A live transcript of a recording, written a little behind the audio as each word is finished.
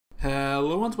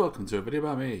Hello and welcome to a video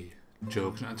by me,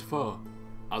 Joke94,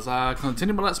 as I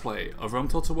continue my let's play of Rome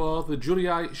Total War, the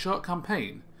Julii short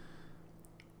campaign.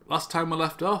 Last time we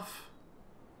left off,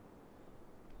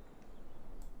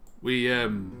 we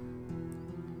there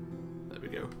we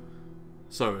go.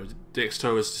 Sorry,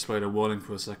 Dexter was displayed a warning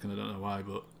for a second, I don't know why,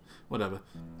 but whatever.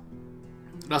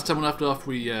 Last time we left off,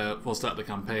 we full started the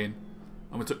campaign,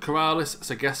 and we took Corralis,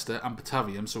 Segesta and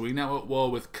Patavium, so we're now at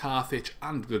war with Carthage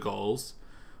and the Gauls.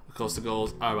 Of course, the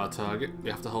Gauls are our target. We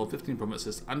have to hold 15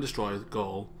 provinces and destroy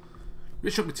Gaul,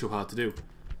 which shouldn't be too hard to do.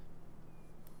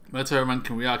 Military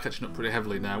ranking, we are catching up pretty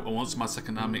heavily now, and once my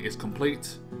second army is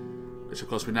complete, which of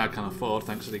course we now can afford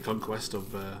thanks to the conquest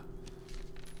of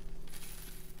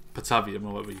Patavium,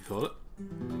 or whatever you call it,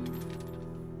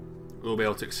 we'll be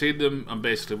able to exceed them and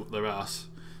basically whip their ass.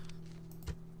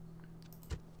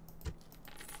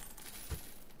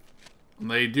 And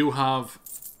they do have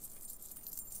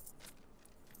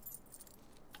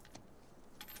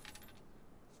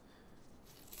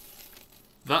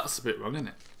that's a bit wrong, isn't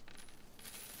it?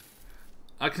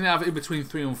 I can have it in between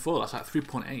 3 and 4. That's like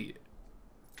 3.8.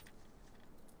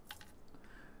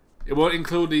 It won't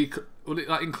include the. Will it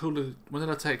like include the? When did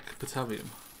I take Patavium?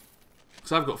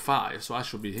 Because I've got 5, so I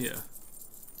should be here.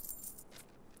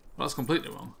 Well, that's completely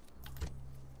wrong.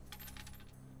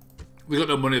 We got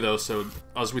no money though, so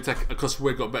as we take, because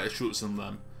we've got better troops than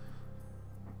them,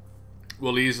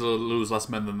 we'll easily lose less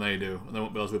men than they do, and they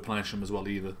won't be able to replenish them as well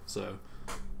either. So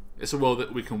it's a war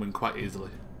that we can win quite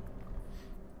easily.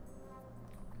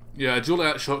 Yeah, a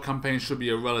Julii short campaign should be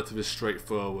a relatively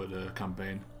straightforward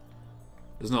campaign.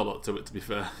 There's not a lot to it, to be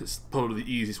fair. It's probably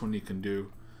the easiest one you can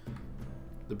do.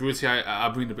 The Brutii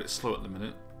are being a bit slow at the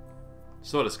minute.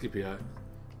 So does Scipii.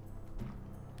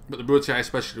 But the Brutii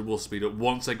especially will speed up.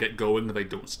 Once they get going, they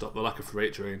don't stop. They're like a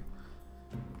freight train.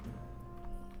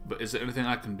 But is there anything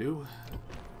I can do?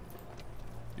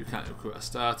 You can't recruit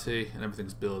Astarte, and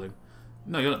everything's building.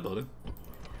 No, you're not building.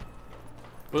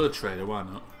 Build a trader, why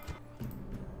not?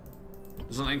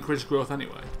 Doesn't that encourage growth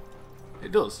anyway?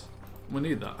 It does. We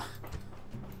need that.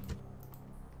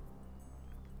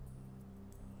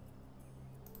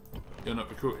 You're not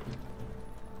recruiting.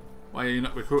 Why are you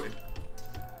not recruiting?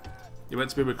 You're meant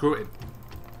to be recruiting.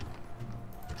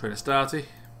 Train Astarte.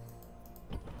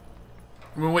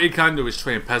 I mean, what you can do is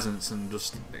train peasants and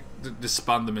just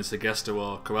disband them in Segesta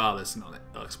or Corralis and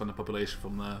expand the population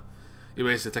from there. You're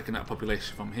basically taking that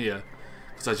population from here,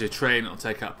 because as you train, it'll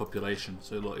take out population.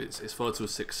 So look, it's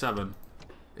 4267.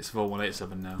 It's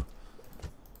 4187 now.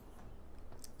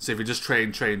 So if you just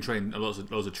train loads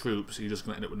of troops, you're just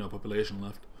gonna end up with no population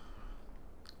left.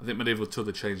 I think Medieval 2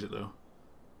 they changed it though.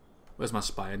 Where's my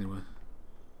spy anyway?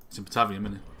 It's in Patavium,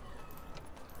 isn't it?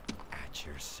 At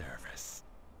your service.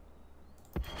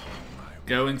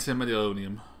 Go into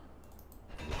Mediolanium.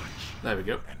 There we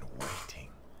go. And waiting.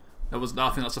 That was. I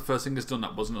think that's the first thing it's done.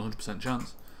 That wasn't a 100%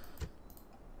 chance.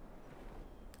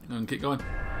 And keep going.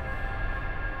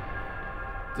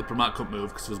 Diplomat couldn't move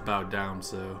because it was bowed down,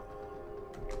 so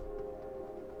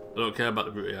I don't care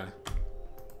about the Brutii.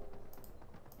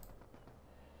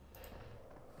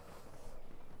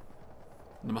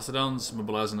 The Macedons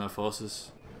mobilising their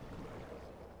forces.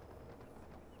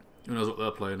 Who knows what they're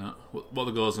playing at? What are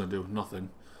the Gauls going to do?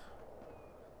 Nothing.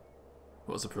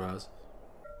 What a surprise.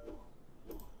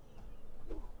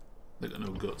 They got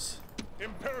no guts.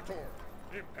 Imperator!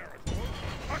 Imperator!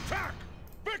 Attack!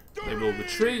 Victory! They will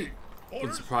retreat,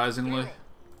 unsurprisingly.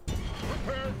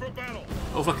 Prepare for battle!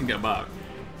 Oh, if I can get back.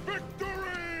 Victory!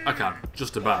 I can,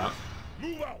 just about.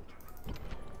 Move out!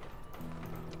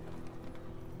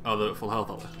 Oh, they're at full health,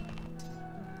 are they?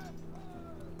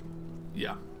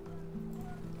 Yeah.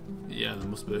 Yeah, there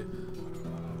must be.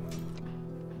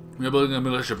 We're building a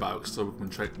militia barracks so we can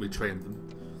retrain them.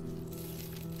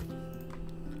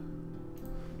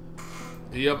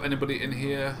 Do you have anybody in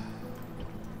here?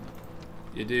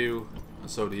 You do,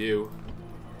 and so do you.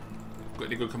 Got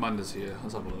any good commanders here?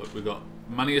 Let's have a look. We've got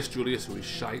Amulius Julius, who is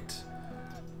shite.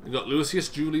 We've got Lucius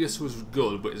Julius, who's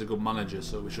good, but he's a good manager,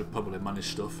 so we should probably manage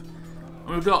stuff.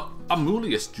 And we've got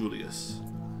Amulius Julius,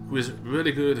 who is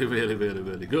really good,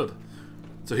 really good.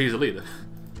 So he's a leader.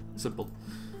 Simple.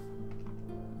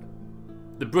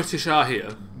 The British are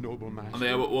here, Noble master. and they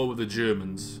are at war with the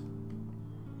Germans.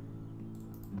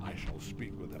 I shall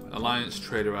speak with them. Alliance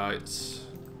trader rights,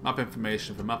 map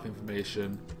information for map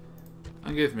information,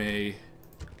 and give me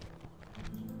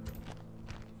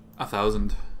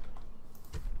 1,000.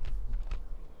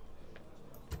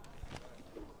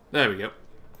 There we go.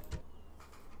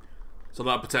 So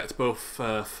that'll protect both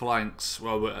flanks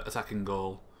while we're attacking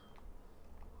Gaul.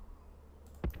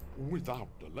 Without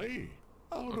delay.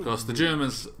 Of course, the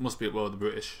Germans must be at war with the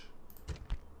British.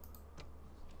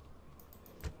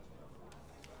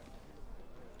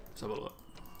 Let's have a look.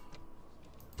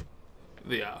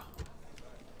 They are.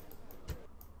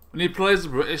 When you play as the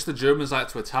British, the Germans like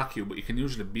to attack you, but you can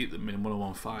usually beat them in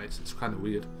one-on-one fights. It's kind of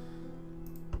weird.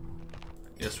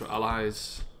 Yes, we're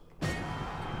allies.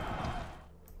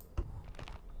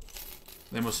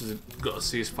 They must have got a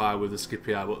ceasefire with the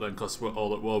Scipii, but then because we're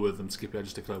all at war with them, Scipii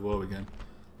just declared war again.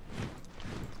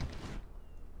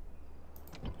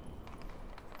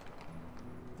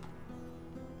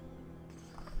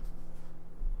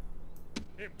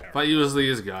 If I use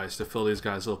these guys to fill these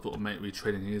guys up, it'll make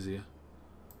retraining easier.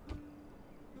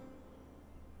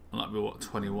 And that'd be what,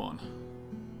 21?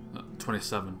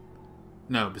 27.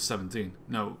 No, it'd be 17.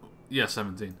 No, yeah,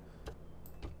 17.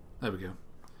 There we go.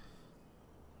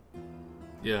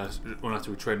 Yeah, won't have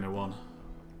to retrain no one.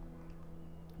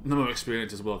 No more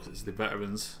experience as well, because it's the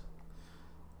veterans.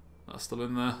 That's still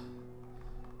in there.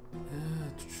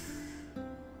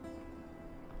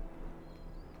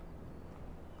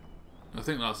 I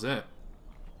think that's it.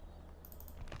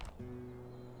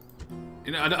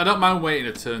 You know, I don't mind waiting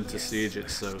a turn to siege it,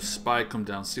 so spy come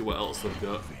down, see what else they've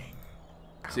got.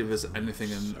 See if there's anything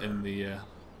in the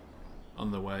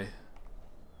on the way.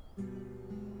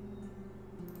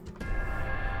 But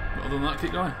other than that,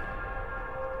 keep going.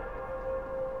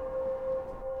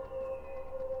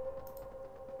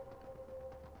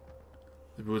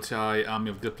 The Julii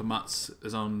army of diplomats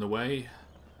is on the way.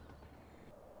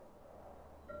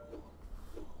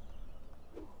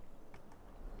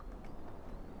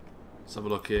 Let's have a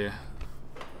look here.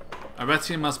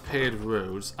 Arretium has paid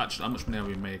roads. Actually, how much money are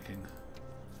we making?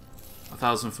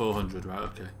 1,400, right,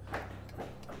 okay.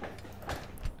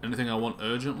 Anything I want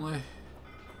urgently?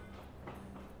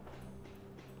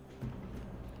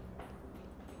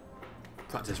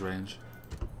 Practice range.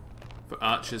 For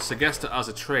archers, Segesta as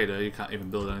a trader, you can't even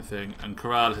build anything. And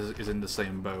Corral is in the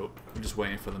same boat. I'm just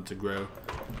waiting for them to grow.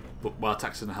 But while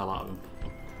taxing the hell out of them.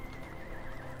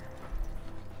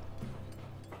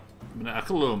 I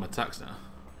can lower my tax now.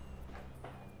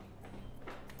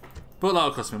 But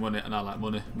that'll cost me money, and I like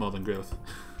money more than growth.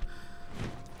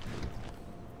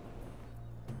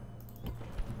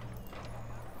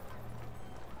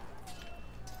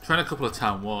 Trying a couple of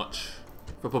town watch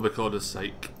for public order's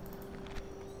sake.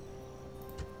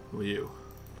 Who are you?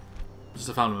 Just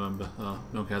a family member. Oh,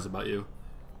 no one cares about you.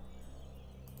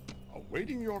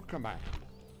 Awaiting your command.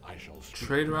 I shall speak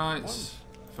Trade rights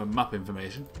for map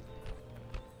information.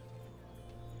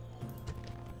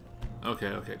 Okay,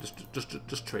 okay,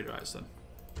 just trade rights then.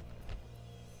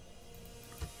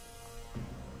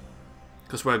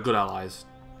 Because we're good allies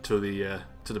to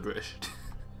the British.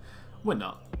 We're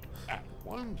not. at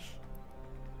once.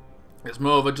 It's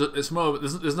more of a. There's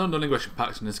no non-English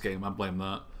pacts in this game. I blame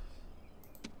that.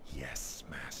 Yes,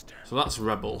 master. So that's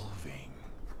rebel. Moving.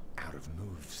 Out of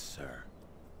moves, sir.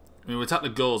 I mean, we attacked the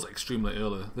Gauls extremely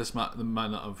early. They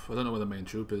might not have. I don't know where the main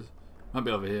troop is. Might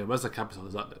be over here. Where's the capital?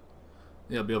 Is that it?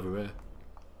 Yeah, it'll be over here.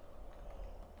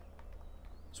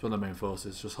 It's one of the main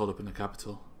forces. Just hold up in the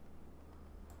capital.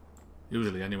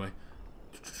 Usually, anyway.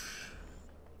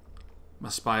 My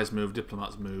spies moved.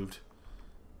 Diplomats moved.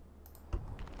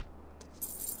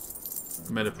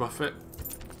 Made a profit.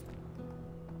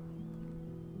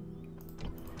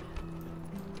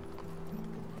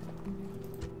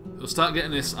 We'll start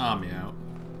getting this army out.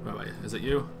 Wait, is it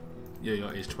you? Yeah,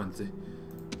 you're age 20.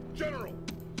 General!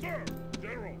 Sir!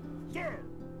 General! Sir!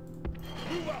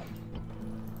 Move out!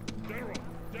 General!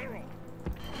 General!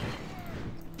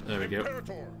 There we go.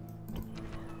 Imperator!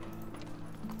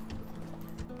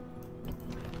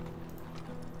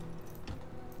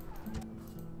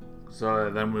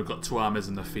 So then we've got two armies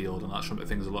in the field, and that should make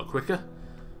things a lot quicker.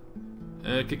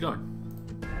 Keep going.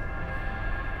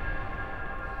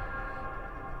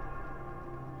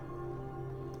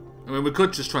 I mean, we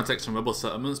could just try and take some rebel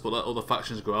settlements, but let other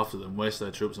factions go after them, waste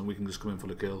their troops, and we can just come in for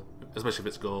the kill. Especially if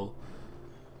it's Gaul.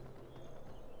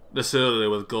 This early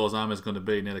where Gaul's army is going to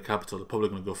be near the capital, they're probably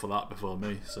going to go for that before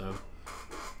me, so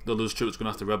they'll lose troops going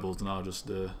after rebels, and I'll just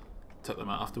take them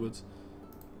out afterwards.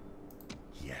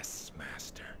 Yes,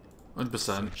 master. 100%.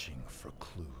 Searching for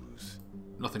clues.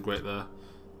 Nothing great there.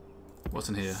 What's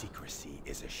in here? Secrecy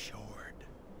is assured.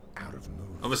 Out of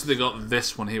moves. Obviously they got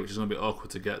this one here, which is going to be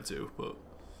awkward to get to, but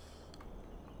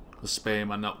Spain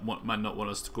might not want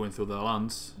us to go in through their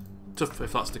lands. Tough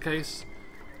if that's the case.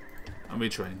 And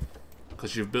retrain.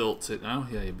 Because you've built it now.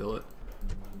 Yeah, you built it.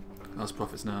 That's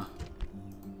profits now.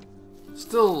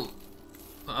 Still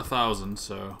at 1,000,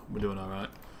 so we're doing alright.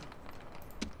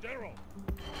 General!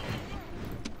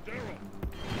 General!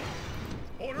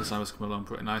 This time it's coming along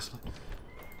pretty nicely.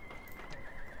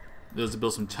 There's to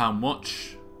build some town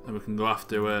watch. Then we can go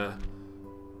after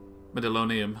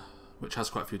Mediolanium. which has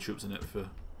quite a few troops in it for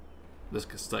this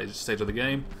stage of the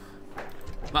game.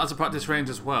 That's a practice range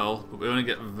as well, but we only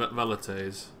get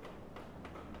velites.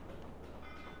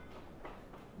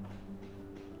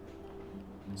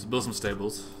 So build some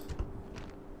stables.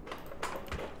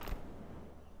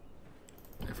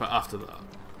 In fact, after that,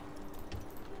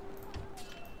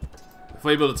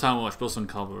 before you build a town watch, build some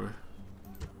cavalry.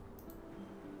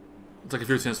 It'll take a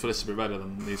few turns for this to be ready,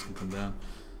 then these can come down.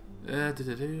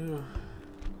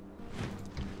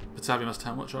 Patavium has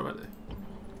town watch already.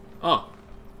 Oh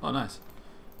nice.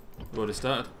 We've already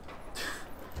started.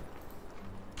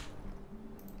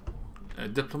 A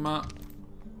diplomat.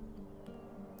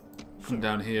 Come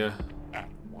down here.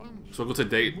 So we'll go to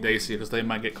Dacia because they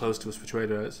might get close to us for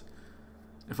trade rates.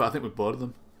 In fact, I think we've boarded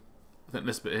them. I think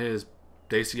this bit here is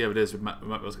Dacia. Yeah, it is. We might be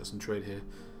able to get some trade here.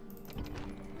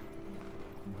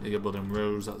 You get building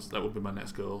roads. That would be my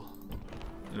next goal.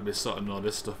 I'm gonna be sorting all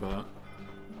this stuff out.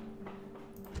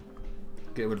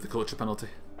 Get rid of the culture penalty.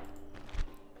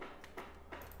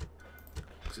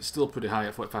 Because it's still pretty high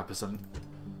at 45%.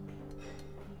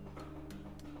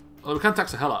 Although we can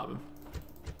tax the hell out of them.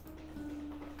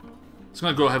 It's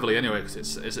going to grow heavily anyway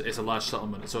because it's a large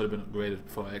settlement. It's already been upgraded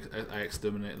before I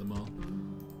exterminated them all.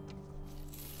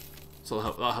 So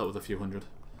that'll help with a few hundred.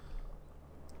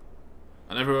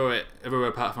 And everywhere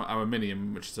apart from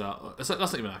Amulius, which is that's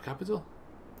not even our capital.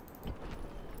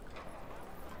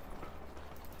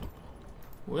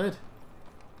 Weird.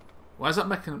 Why is that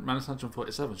making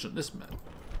 -147? Shouldn't this make?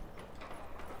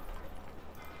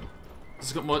 This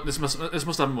has got more. This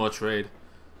must have more trade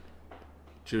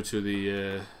due to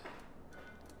the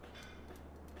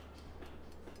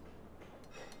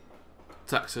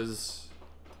taxes.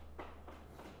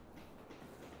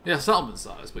 Yeah, settlement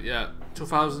size, but yeah,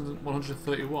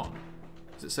 2,131.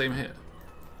 Is it same here?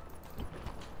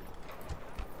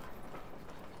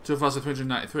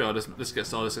 2,393. Oh, this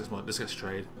gets all this gets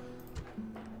trade.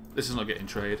 This is not getting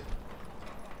trade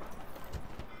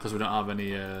because we don't have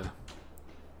any. We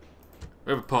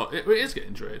have a pot. It is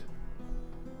getting trade.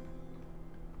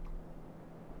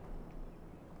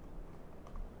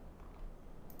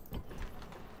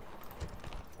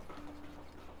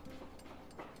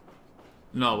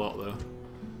 Not a lot though.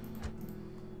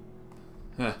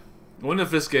 Yeah. I wonder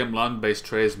if this game land-based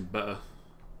trade is better.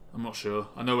 I'm not sure.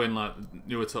 I know in like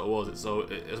newer Total Wars,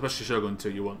 especially Shogun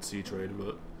 2, you want sea trade,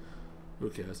 but who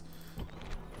cares?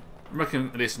 I'm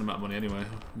making a decent amount of money anyway.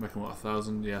 I'm making what,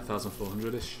 1,000? Yeah,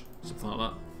 1,400-ish, something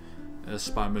like that.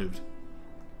 Spy moved.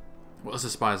 What is the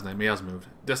spy's name? He has moved.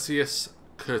 Placus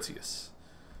Curtius.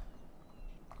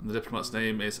 And the diplomat's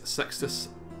name is Sextus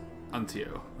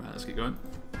Antio. Right, let's get going.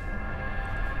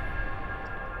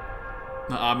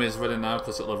 That army is ready now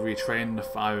because it'll have retrained the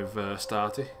 5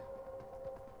 starty.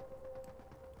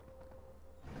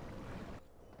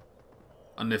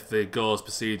 And if the Gauls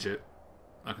besiege it,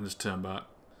 I can just turn back.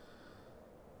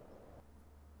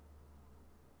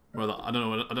 Well, I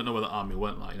don't know where the army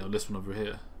went. Like, you know, this one over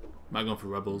here. Might have gone for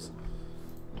rebels.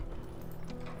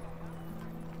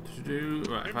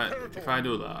 Right, if I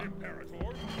do that,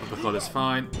 because it's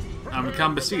fine, and we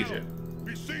can besiege it.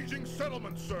 Besieging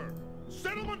settlement, sir.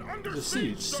 Settlement under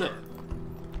siege, sir.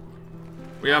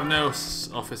 We have no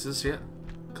officers yet,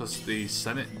 because the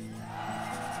Senate.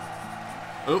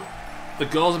 Oh, the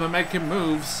Gauls have been making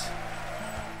moves.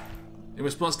 In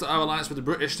response to our alliance with the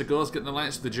British, the Gauls get an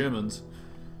alliance with the Germans.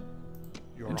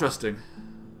 Interesting.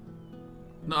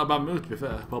 Not a bad move, to be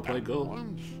fair. Well played, Gaul.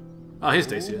 Ah, here's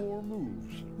Dacia.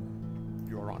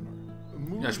 Your Honor.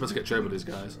 Yeah, I should better get trade with these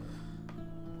guys.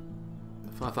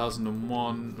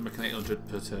 5,001, we're making 800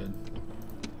 per turn.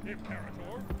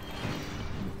 Imperator.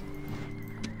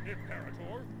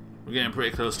 Imperator. We're getting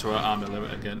pretty close to our army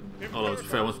limit again. Although, to be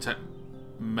fair, I want to take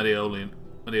Mediolanium.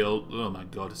 Oh my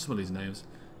god, some of these names.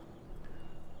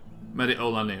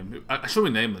 Mediolanium. I should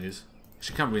rename these.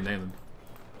 She can rename them.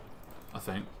 I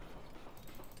think.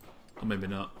 Or maybe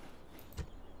not.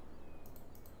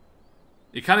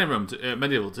 You can in Rome,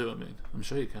 medieval too, I mean. I'm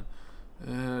sure you can.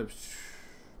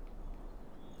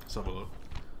 Let's have a look.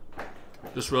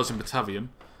 Just rose in Patavium.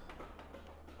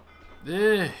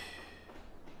 Yeah.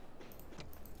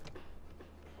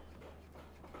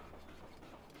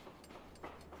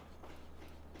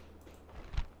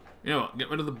 You know what? Get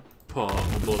rid of the port.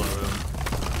 We'll build our own.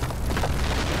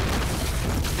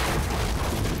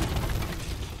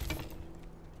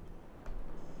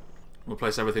 We'll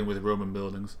place everything with Roman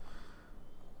buildings.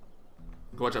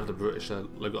 Go watch out for the British.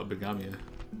 They've got a big army here.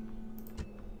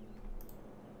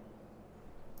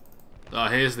 Oh,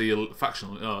 here's the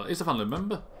factional. Oh, he's a family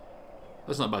member.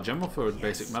 That's not a bad general for a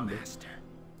basic member. Master.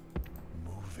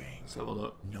 Moving. Let's have a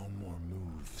look. No more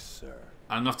moves, sir.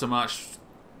 I'm going to have to march...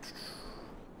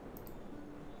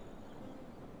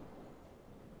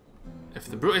 If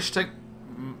the British take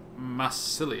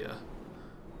Massilia,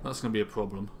 that's going to be a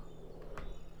problem.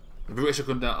 The British are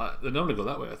going down... They normally go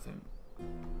that way, I think.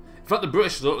 In fact, the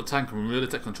British should the tank and really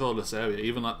take control of this area,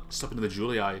 even like stopping the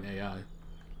Julii in AI.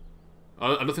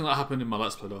 I don't think that happened in my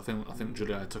Let's Play though. I think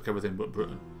Julii took everything but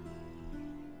Britain.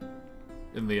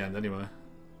 In the end, anyway.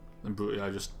 And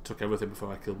Julii just took everything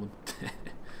before I killed them.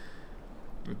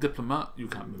 Diplomat, you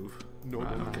can't move. Noble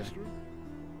Right, okay. master.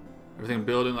 Everything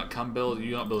building that can build,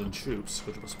 you're not building troops.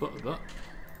 Good job I spotted that.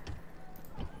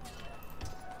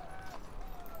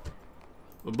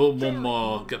 We'll build one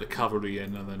more, get the cavalry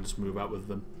in, and then just move out with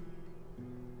them.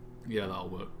 Yeah, that'll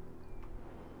work.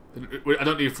 I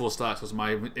don't need 4 stacks because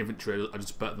my infantry are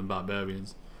just better than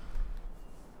barbarians.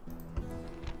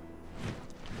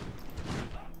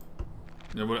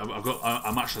 You know,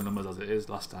 I'm actually numbers as it is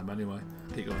last time anyway.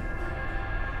 Keep going.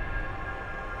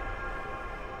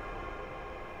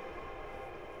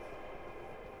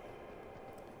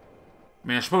 I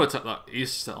mean, I should probably take that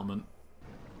east settlement.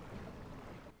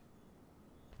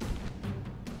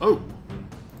 Oh!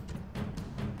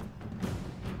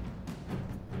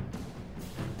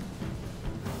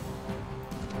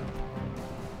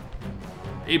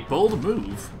 A bold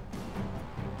move.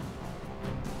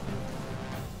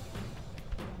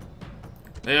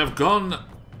 They have gone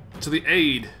to the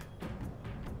aid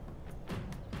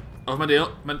of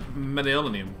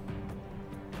Mediolanium.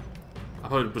 I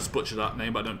probably just butchered that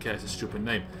name, but I don't care, it's a stupid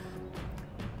name.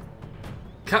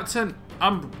 Captain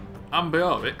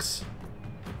Ambiorix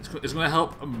is going to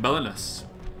help Belenus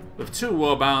with 2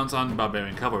 warbands and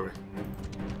barbarian cavalry.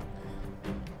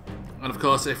 And of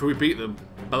course, if we beat them,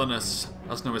 Belenus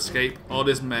has no escape. All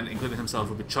his men, including himself,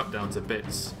 will be chopped down to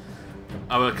bits.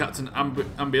 Our Captain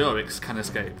Ambiorix can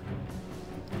escape.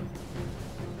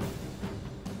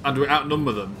 And we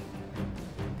outnumber them.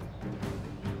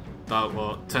 About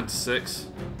what, 10 to 6?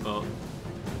 Or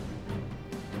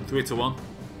 3 to 1?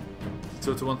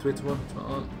 2 to 1, 3 to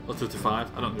 1? Or 2 to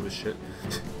 5? I don't give a shit.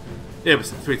 Yeah, but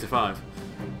 3 to 5.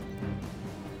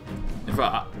 In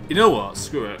fact, you know what?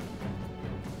 Screw it.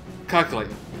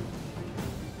 Calculator.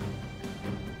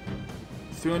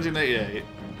 388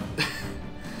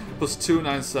 plus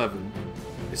 297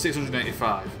 is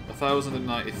 685.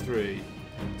 1093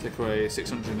 take away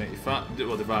 685.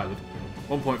 Well, divided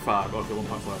 1.5. Okay,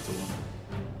 1.5 to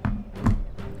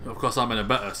 1. Of course, I'm in a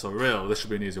better, so real. This should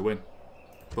be an easy win.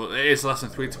 But it is less than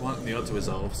 3 to 1 in the odds to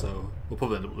resolve, so we'll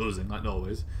probably end up losing, like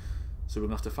always. So we're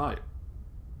gonna have to fight.